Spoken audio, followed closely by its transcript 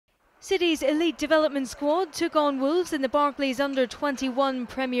City's elite development squad took on Wolves in the Barclays Under-21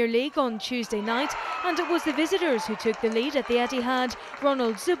 Premier League on Tuesday night, and it was the visitors who took the lead at the Etihad,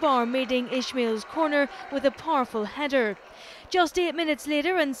 Ronald Zubar meeting Ismail's corner with a powerful header. Just 8 minutes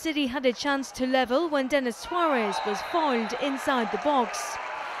later and City had a chance to level when Denis Suarez was fouled inside the box.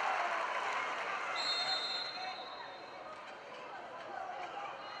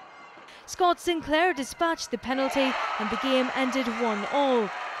 Scott Sinclair dispatched the penalty and the game ended 1-1.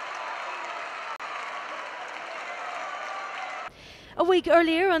 A week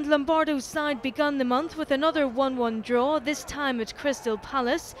earlier and Lombardo's side begun the month with another 1-1 draw, this time at Crystal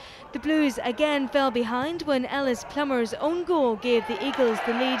Palace. The Blues again fell behind when Ellis Plummer's own goal gave the Eagles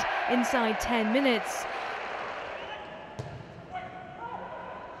the lead inside 10 minutes.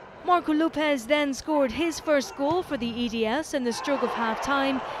 Marco Lopes then scored his first goal for the EDS in the stroke of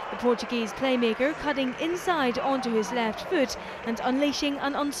half-time, the Portuguese playmaker cutting inside onto his left foot and unleashing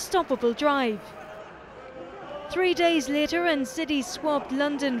an unstoppable drive. 3 days later and City swapped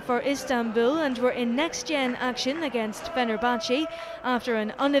London for Istanbul and were in next-gen action against Fenerbahce. After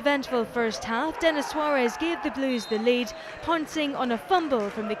an uneventful first half, Denis Suarez gave the Blues the lead, pouncing on a fumble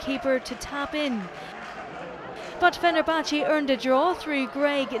from the keeper to tap in. But Fenerbahce earned a draw through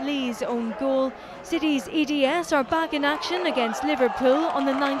Greg Lee's own goal. City's EDS are back in action against Liverpool on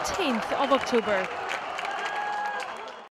the 19th of October.